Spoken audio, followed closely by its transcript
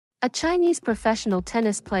A Chinese professional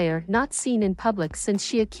tennis player not seen in public since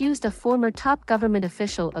she accused a former top government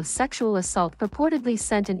official of sexual assault purportedly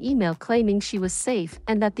sent an email claiming she was safe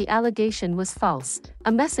and that the allegation was false,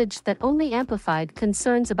 a message that only amplified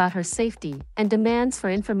concerns about her safety and demands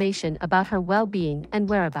for information about her well-being and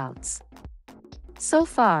whereabouts. So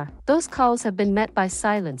far, those calls have been met by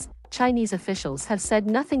silence. Chinese officials have said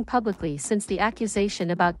nothing publicly since the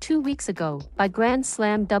accusation about 2 weeks ago by Grand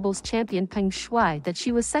Slam doubles champion Peng Shuai that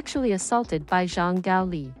she was sexually assaulted by Zhang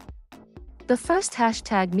Gaoli. The first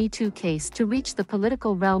 #MeToo case to reach the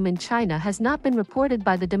political realm in China has not been reported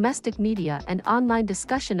by the domestic media, and online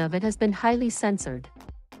discussion of it has been highly censored.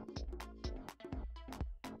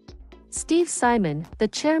 Steve Simon, the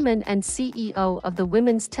chairman and CEO of the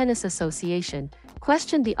Women's Tennis Association,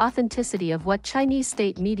 questioned the authenticity of what Chinese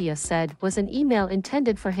state media said was an email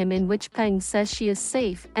intended for him in which Peng says she is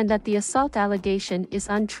safe and that the assault allegation is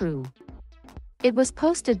untrue. It was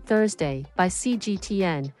posted Thursday by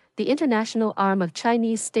CGTN, the international arm of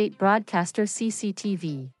Chinese state broadcaster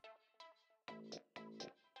CCTV.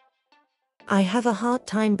 I have a hard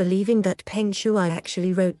time believing that Peng Shuai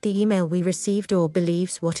actually wrote the email we received or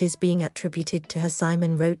believes what is being attributed to her,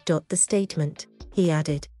 Simon wrote. The statement, he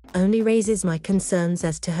added, only raises my concerns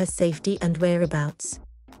as to her safety and whereabouts.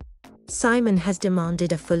 Simon has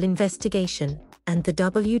demanded a full investigation, and the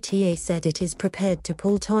WTA said it is prepared to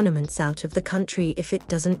pull tournaments out of the country if it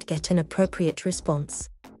doesn't get an appropriate response.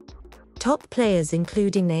 Top players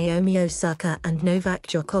including Naomi Osaka and Novak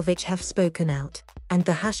Djokovic have spoken out, and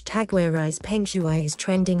the #WhereIsPengShuai is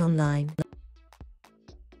trending online.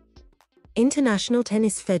 International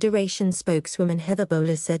Tennis Federation spokeswoman Heather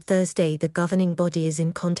Bowler said Thursday the governing body is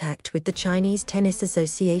in contact with the Chinese Tennis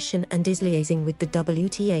Association and is liaising with the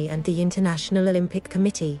WTA and the International Olympic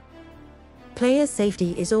Committee. Player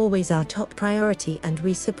safety is always our top priority and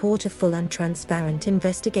we support a full and transparent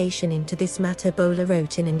investigation into this matter, Bowler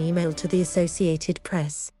wrote in an email to the Associated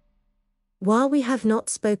Press. While we have not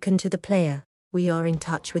spoken to the player, we are in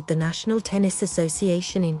touch with the National Tennis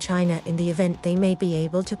Association in China in the event they may be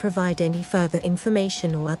able to provide any further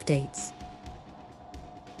information or updates.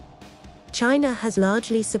 China has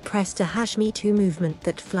largely suppressed a #MeToo movement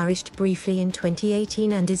that flourished briefly in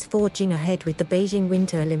 2018 and is forging ahead with the Beijing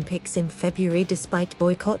Winter Olympics in February despite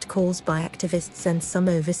boycott calls by activists and some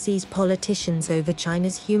overseas politicians over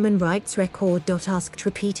China's human rights record. Asked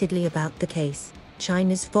repeatedly about the case,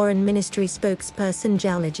 China's Foreign Ministry spokesperson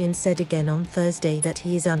Zhao Lijian said again on Thursday that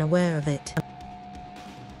he is unaware of it.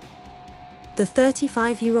 The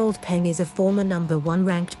 35-year-old Peng is a former #1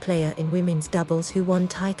 ranked player in women's doubles who won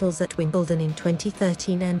titles at Wimbledon in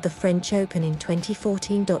 2013 and the French Open in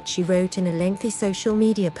 2014. She wrote in a lengthy social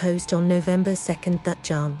media post on November 2 that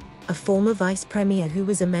Zhang, a former vice premier who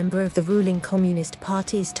was a member of the ruling Communist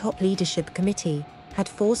Party's top leadership committee, had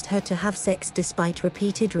forced her to have sex despite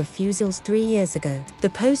repeated refusals 3 years ago. The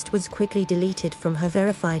post was quickly deleted from her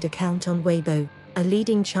verified account on Weibo, a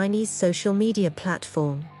leading Chinese social media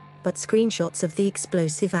platform, but screenshots of the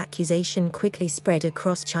explosive accusation quickly spread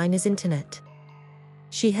across China's internet.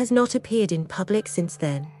 She has not appeared in public since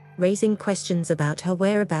then, raising questions about her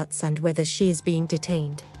whereabouts and whether she is being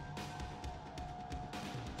detained.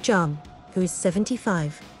 Zhang, who is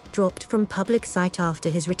 75, dropped from public sight after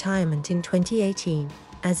his retirement in 2018,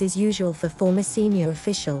 as is usual for former senior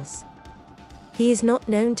officials. He is not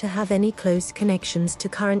known to have any close connections to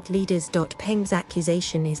current leaders. Peng's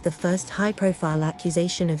accusation is the first high-profile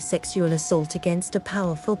accusation of sexual assault against a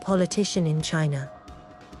powerful politician in China.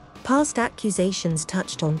 Past accusations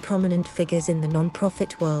touched on prominent figures in the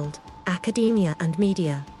non-profit world, academia and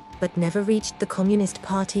media, but never reached the Communist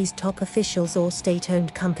Party's top officials or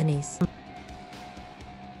state-owned companies.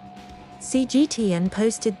 CGTN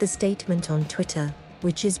posted the statement on Twitter,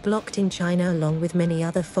 which is blocked in China along with many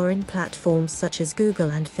other foreign platforms such as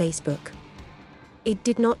Google and Facebook. It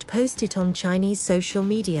did not post it on Chinese social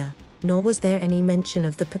media, nor was there any mention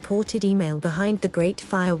of the purported email behind the Great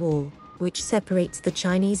Firewall, which separates the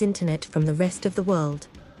Chinese internet from the rest of the world.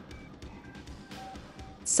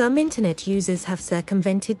 Some internet users have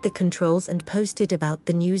circumvented the controls and posted about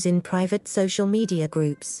the news in private social media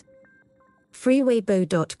groups.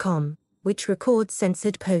 FreeWeibo.com, which records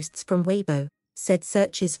censored posts from Weibo, said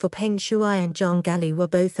searches for Peng Shuai and Zhang Gaoli were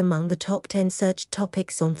both among the top 10 searched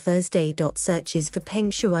topics on Thursday. Searches for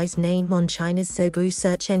Peng Shuai's name on China's Sobu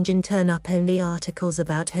search engine turn up only articles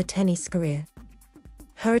about her tennis career.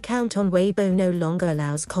 Her account on Weibo no longer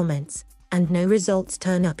allows comments, and no results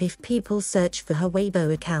turn up if people search for her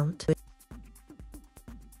Weibo account.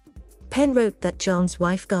 Peng wrote that Zhang's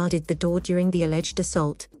wife guarded the door during the alleged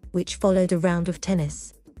assault, which followed a round of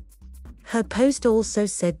tennis. Her post also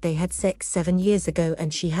said they had sex 7 years ago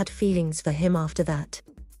and she had feelings for him after that.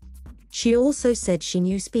 She also said she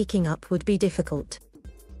knew speaking up would be difficult.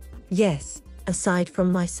 Yes, aside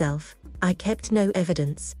from myself, I kept no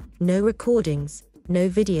evidence, no recordings, no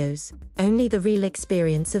videos, only the real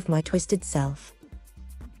experience of my twisted self.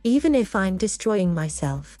 Even if I'm destroying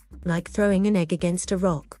myself, like throwing an egg against a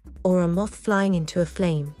rock, or a moth flying into a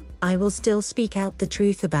flame, I will still speak out the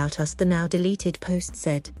truth about us, the now deleted post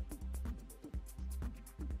said.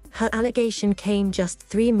 Her allegation came just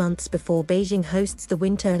 3 months before Beijing hosts the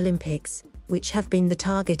Winter Olympics, which have been the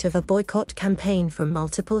target of a boycott campaign from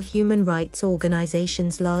multiple human rights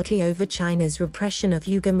organizations, largely over China's repression of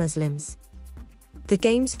Uyghur Muslims. The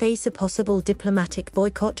Games face a possible diplomatic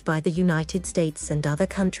boycott by the United States and other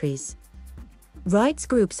countries. Rights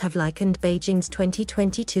groups have likened Beijing's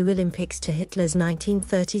 2022 Olympics to Hitler's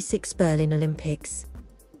 1936 Berlin Olympics.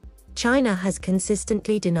 China has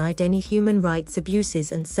consistently denied any human rights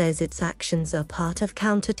abuses and says its actions are part of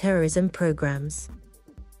counter-terrorism programs.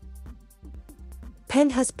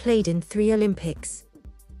 Penn has played in 3 Olympics.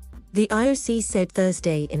 The IOC said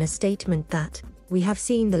Thursday in a statement that, "We have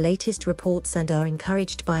seen the latest reports and are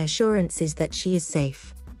encouraged by assurances that she is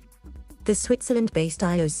safe." The Switzerland-based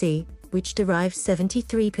IOC, which derives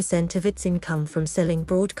 73% of its income from selling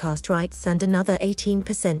broadcast rights and another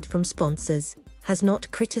 18% from sponsors, has not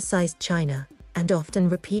criticized China, and often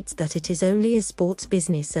repeats that it is only a sports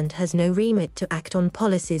business and has no remit to act on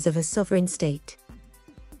policies of a sovereign state.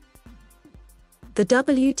 The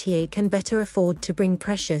WTA can better afford to bring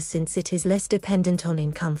pressure since it is less dependent on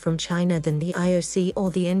income from China than the IOC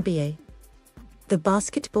or the NBA. The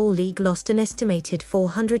Basketball League lost an estimated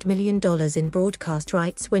 $400 million in broadcast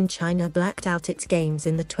rights when China blacked out its games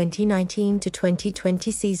in the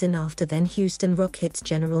 2019-2020 season after then Houston Rockets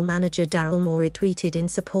general manager Daryl Morey tweeted in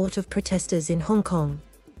support of protesters in Hong Kong.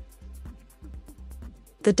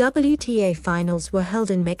 The WTA finals were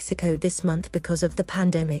held in Mexico this month because of the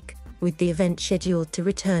pandemic, with the event scheduled to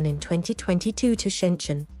return in 2022 to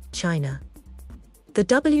Shenzhen, China. The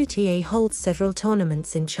WTA holds several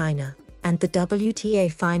tournaments in China, and the WTA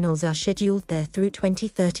finals are scheduled there through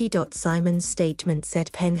 2030. Simon's statement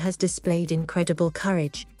said Penn has displayed incredible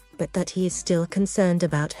courage, but that he is still concerned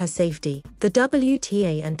about her safety. The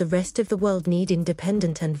WTA and the rest of the world need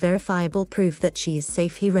independent and verifiable proof that she is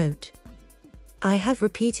safe, he wrote. I have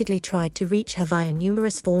repeatedly tried to reach her via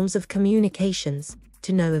numerous forms of communications,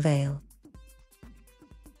 to no avail.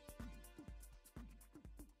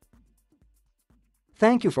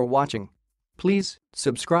 Thank you for watching. Please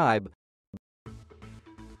subscribe